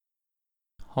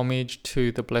Homage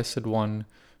to the Blessed One,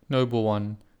 Noble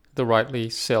One, the rightly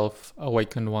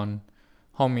self-awakened one.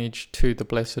 Homage to the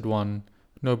Blessed One,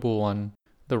 Noble One,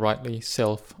 the rightly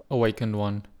self-awakened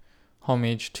one.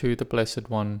 Homage to the Blessed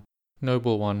One,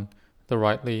 Noble One, the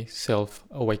rightly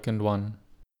self-awakened one.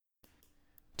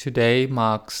 Today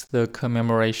marks the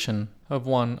commemoration of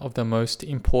one of the most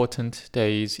important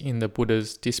days in the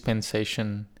Buddha's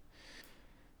dispensation.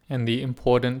 And the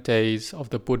important days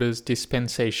of the Buddha's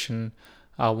dispensation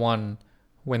are one,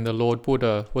 when the Lord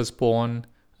Buddha was born,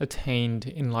 attained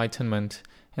enlightenment,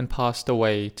 and passed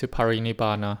away to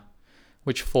Parinibbana,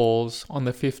 which falls on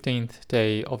the 15th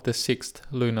day of the 6th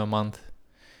lunar month.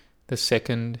 The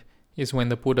second is when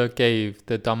the Buddha gave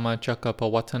the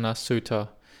Dhammacakkappavattana Sutta,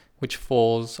 which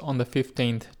falls on the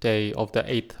 15th day of the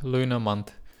 8th lunar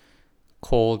month,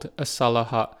 called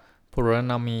Asalaha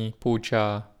Puranami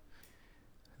Puja.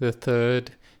 The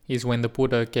third is when the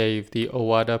Buddha gave the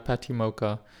Ovada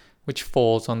Patimokkha, which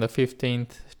falls on the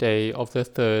 15th day of the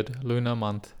 3rd lunar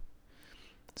month.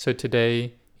 So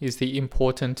today is the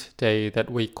important day that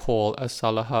we call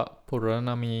Asalaha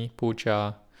Puranami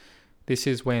Puja. This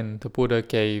is when the Buddha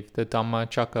gave the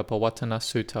Dhammacakkappavattana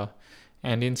Sutta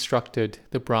and instructed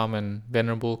the Brahmin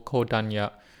Venerable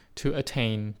Kodanya to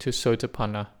attain to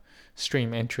Sotapanna,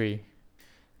 stream entry.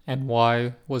 And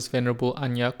why was Venerable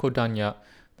Anya Kodanya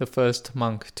the first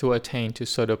monk to attain to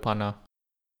Sotapanna?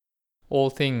 All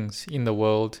things in the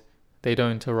world, they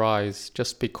don't arise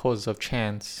just because of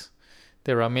chance.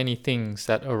 There are many things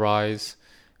that arise,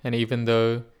 and even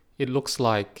though it looks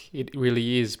like it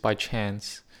really is by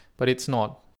chance, but it's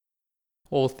not.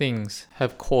 All things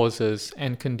have causes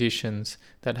and conditions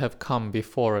that have come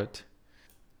before it.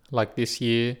 Like this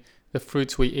year, the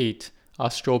fruits we eat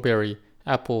are strawberry,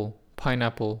 apple,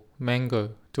 pineapple,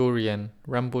 mango, durian,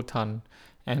 rambutan,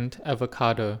 and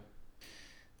avocado.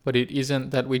 But it isn't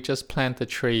that we just plant the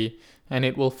tree and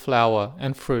it will flower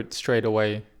and fruit straight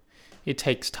away. It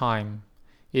takes time.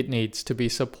 It needs to be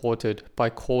supported by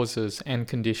causes and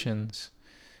conditions.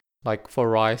 Like for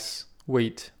rice,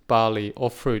 wheat, barley,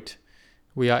 or fruit,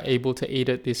 we are able to eat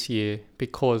it this year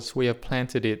because we have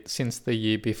planted it since the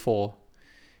year before.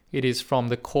 It is from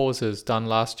the causes done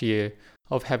last year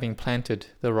of having planted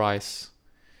the rice,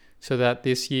 so that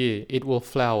this year it will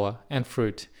flower and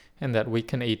fruit and that we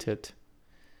can eat it.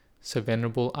 So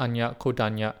Venerable Anya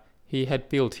Kodanya, he had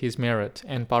built his merit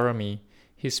and parami,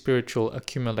 his spiritual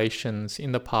accumulations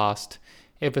in the past,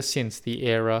 ever since the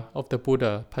era of the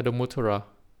Buddha Padumuttara.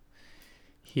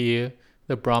 Here,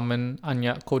 the Brahmin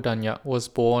Anya Kodanya was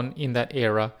born in that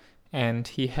era, and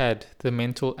he had the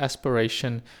mental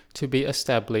aspiration to be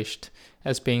established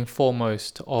as being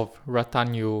foremost of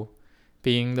Ratanyu,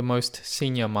 being the most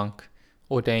senior monk,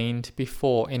 ordained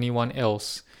before anyone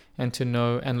else, and to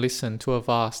know and listen to a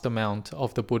vast amount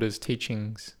of the Buddha's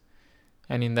teachings.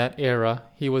 And in that era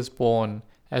he was born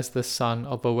as the son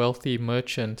of a wealthy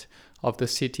merchant of the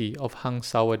city of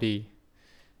Hangsawadi.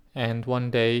 And one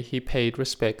day he paid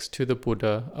respects to the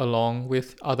Buddha along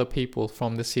with other people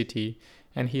from the city,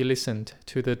 and he listened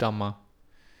to the Dhamma.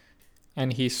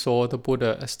 And he saw the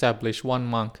Buddha establish one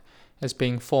monk as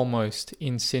being foremost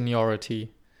in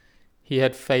seniority. He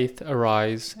had faith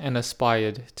arise and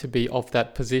aspired to be of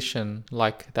that position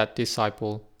like that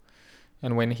disciple.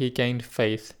 And when he gained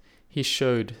faith, he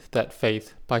showed that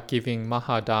faith by giving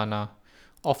Mahadana,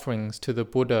 offerings to the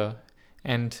Buddha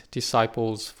and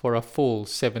disciples for a full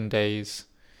 7 days.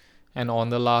 And on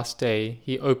the last day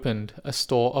he opened a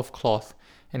store of cloth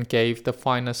and gave the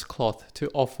finest cloth to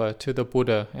offer to the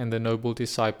Buddha and the noble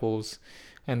disciples,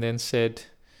 and then said,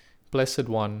 "Blessed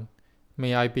One,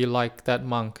 may I be like that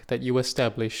monk that you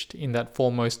established in that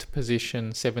foremost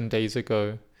position 7 days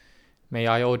ago. May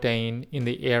I ordain in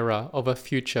the era of a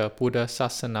future Buddha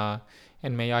Sasana,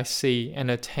 and may I see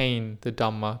and attain the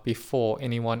Dhamma before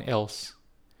anyone else."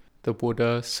 The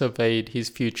Buddha surveyed his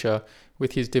future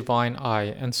with his divine eye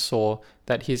and saw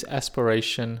that his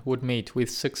aspiration would meet with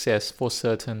success for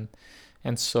certain,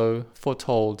 and so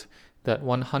foretold that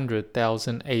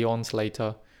 100,000 aeons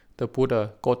later, the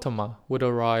Buddha Gautama would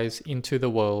arise into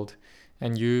the world,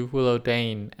 and you will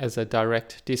ordain as a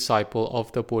direct disciple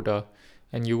of the Buddha,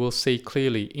 and you will see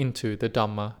clearly into the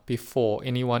Dhamma before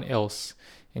anyone else,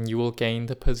 and you will gain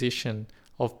the position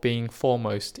of being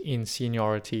foremost in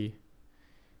seniority.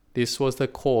 This was the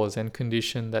cause and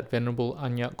condition that Venerable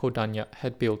Anya Kodanya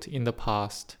had built in the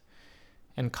past.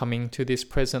 And coming to this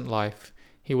present life,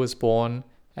 he was born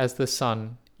as the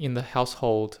son in the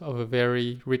household of a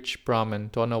very rich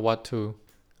Brahmin, Donawatu,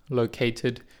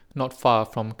 located not far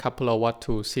from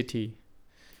Kapilawatu city.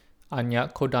 Anya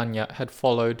Kodanya had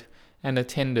followed and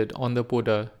attended on the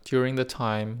Buddha during the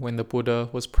time when the Buddha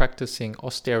was practicing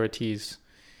austerities.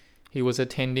 He was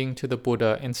attending to the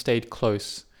Buddha and stayed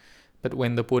close, but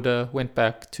when the Buddha went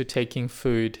back to taking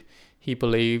food, he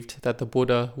believed that the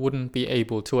Buddha wouldn't be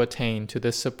able to attain to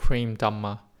the supreme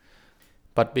Dhamma.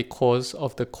 But because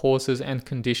of the causes and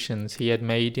conditions he had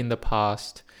made in the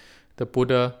past, the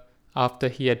Buddha, after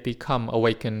he had become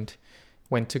awakened,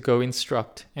 went to go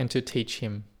instruct and to teach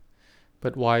him.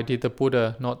 But why did the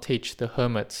Buddha not teach the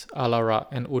hermits Alara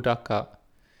and Uddaka?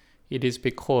 It is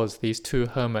because these two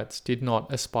hermits did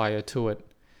not aspire to it,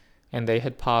 and they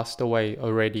had passed away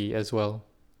already as well.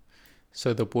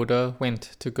 So the Buddha went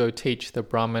to go teach the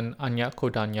Brahmin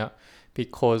Anyakodanya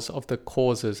because of the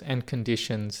causes and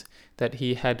conditions that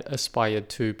he had aspired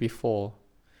to before.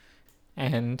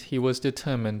 And he was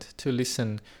determined to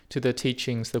listen to the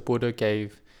teachings the Buddha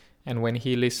gave, and when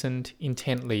he listened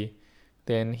intently,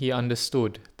 then he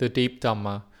understood the deep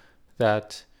Dhamma,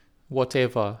 that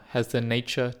whatever has the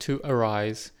nature to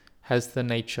arise has the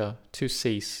nature to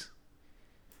cease.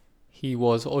 He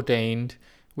was ordained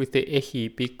with the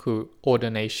Ehi Bhikkhu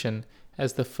ordination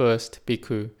as the first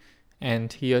Bhikkhu,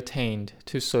 and he attained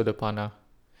to Sotapanna.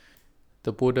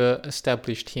 The Buddha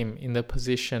established him in the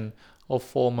position of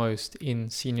foremost in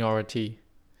seniority.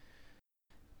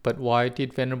 But why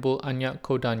did Venerable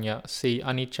Anyakodanya see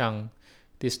anicca,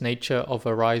 this nature of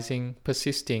arising,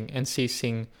 persisting and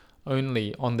ceasing,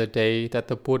 only on the day that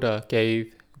the Buddha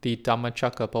gave the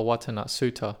Dhammacakkappavattana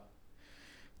Sutta?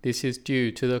 This is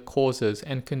due to the causes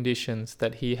and conditions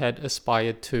that he had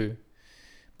aspired to.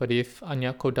 But if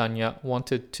Anyakodanya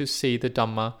wanted to see the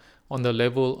Dhamma on the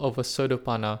level of a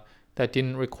Sotapanna that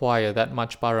didn't require that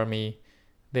much Parami,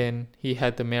 then he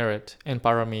had the merit and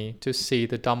Parami to see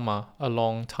the Dhamma a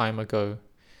long time ago.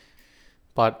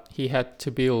 But he had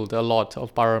to build a lot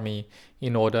of Parami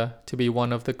in order to be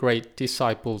one of the great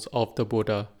disciples of the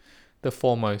Buddha, the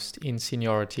foremost in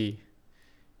seniority.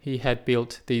 He had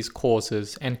built these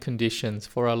causes and conditions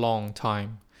for a long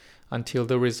time, until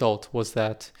the result was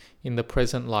that in the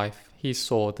present life he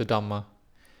saw the Dhamma.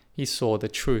 He saw the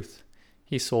truth.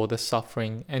 He saw the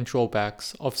suffering and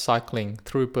drawbacks of cycling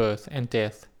through birth and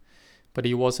death. But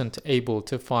he wasn't able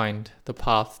to find the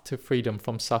path to freedom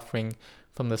from suffering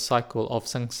from the cycle of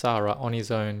samsara on his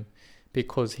own,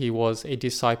 because he was a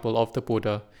disciple of the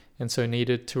Buddha and so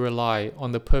needed to rely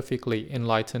on the perfectly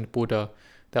enlightened Buddha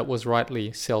that was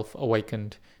rightly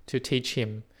self-awakened to teach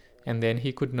him, and then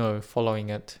he could know following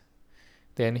it.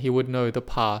 Then he would know the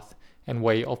path and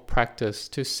way of practice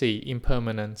to see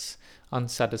impermanence,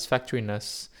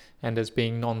 unsatisfactoriness, and as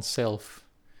being non-self.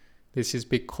 This is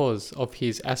because of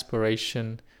his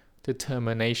aspiration,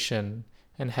 determination,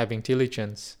 and having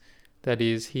diligence. That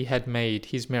is, he had made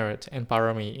his merit and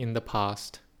Parami in the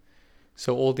past.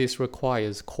 So all this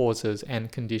requires causes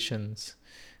and conditions,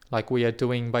 like we are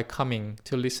doing by coming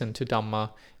to listen to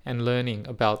Dhamma and learning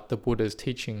about the Buddha's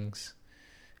teachings.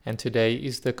 And today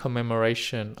is the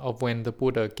commemoration of when the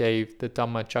Buddha gave the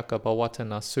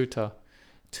Dhammacakkappavattana Sutta,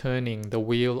 turning the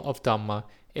wheel of Dhamma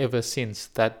ever since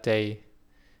that day.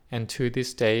 And to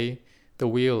this day, the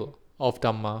wheel of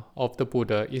Dhamma of the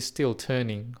Buddha is still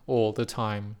turning all the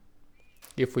time.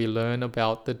 If we learn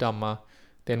about the Dhamma,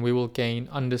 then we will gain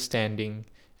understanding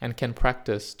and can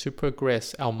practice to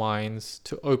progress our minds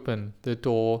to open the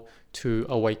door to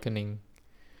awakening.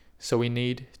 So we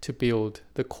need to build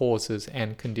the causes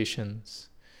and conditions.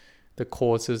 The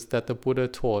causes that the Buddha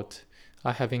taught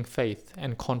are having faith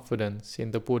and confidence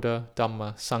in the Buddha,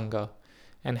 Dhamma, Sangha,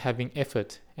 and having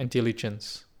effort and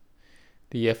diligence.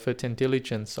 The effort and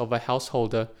diligence of a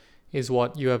householder is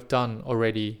what you have done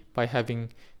already by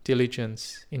having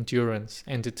diligence, endurance,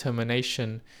 and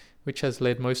determination, which has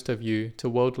led most of you to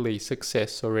worldly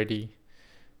success already.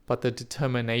 But the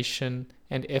determination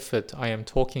and effort I am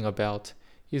talking about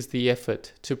is the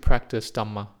effort to practice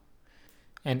Dhamma.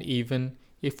 And even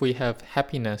if we have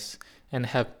happiness and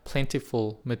have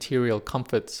plentiful material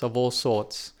comforts of all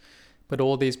sorts, but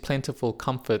all these plentiful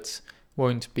comforts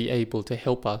won't be able to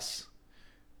help us.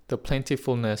 The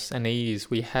plentifulness and ease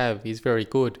we have is very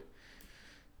good,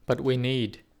 but we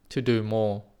need to do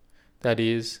more. That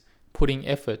is, putting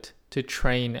effort to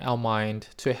train our mind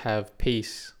to have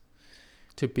peace,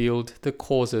 to build the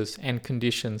causes and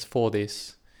conditions for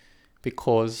this.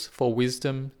 Because for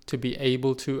wisdom to be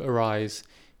able to arise,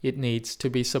 it needs to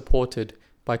be supported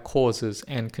by causes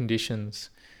and conditions.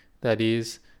 That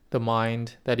is, the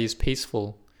mind that is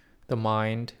peaceful, the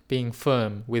mind being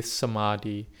firm with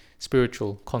samadhi,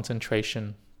 spiritual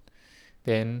concentration.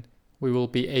 Then we will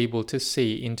be able to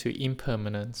see into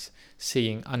impermanence,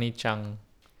 seeing anicca.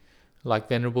 like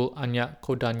Venerable Anya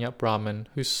Kodanya Brahman,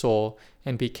 who saw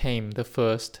and became the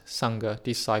first Sangha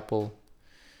disciple.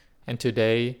 And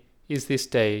today is this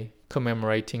day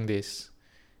commemorating this.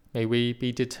 May we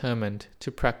be determined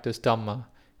to practice Dhamma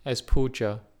as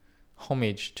puja,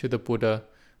 homage to the Buddha,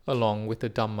 along with the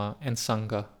Dhamma and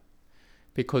Sangha.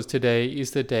 Because today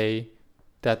is the day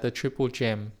that the Triple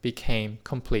Gem became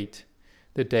complete.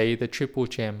 The day the Triple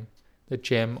Gem, the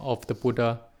gem of the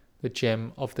Buddha, the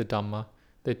gem of the Dhamma,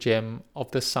 the gem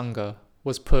of the Sangha,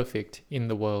 was perfect in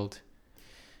the world.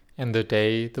 And the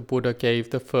day the Buddha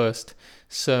gave the first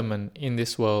sermon in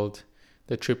this world,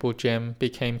 the Triple Gem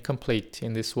became complete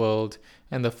in this world,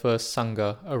 and the first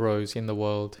Sangha arose in the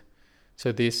world.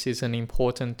 So this is an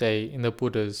important day in the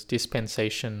Buddha's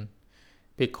dispensation,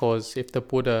 because if the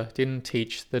Buddha didn't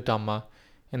teach the Dhamma,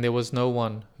 and there was no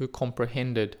one who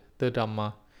comprehended the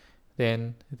Dhamma,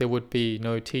 then there would be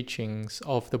no teachings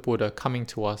of the Buddha coming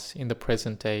to us in the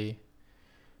present day.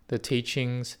 The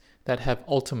teachings that have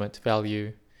ultimate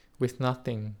value, with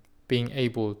nothing being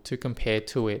able to compare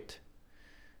to it.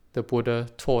 The Buddha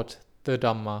taught the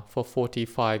Dhamma for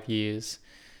 45 years,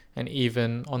 and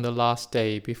even on the last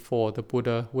day before the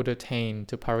Buddha would attain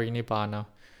to Parinibbana,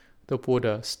 the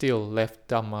Buddha still left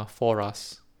Dhamma for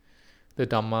us. The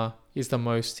Dhamma is the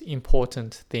most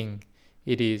important thing.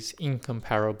 It is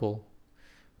incomparable.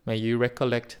 May you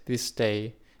recollect this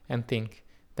day and think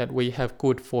that we have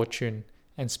good fortune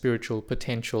and spiritual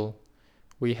potential.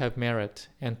 We have merit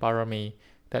and parami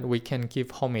that we can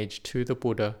give homage to the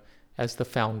Buddha as the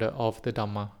founder of the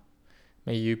Dhamma.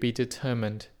 May you be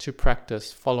determined to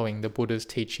practice following the Buddha's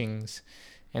teachings,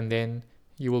 and then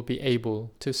you will be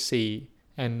able to see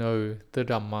and know the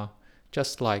Dhamma,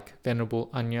 just like Venerable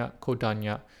Anya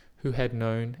Kodanya, who had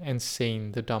known and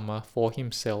seen the Dhamma for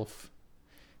himself.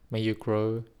 May you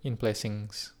grow in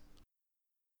blessings.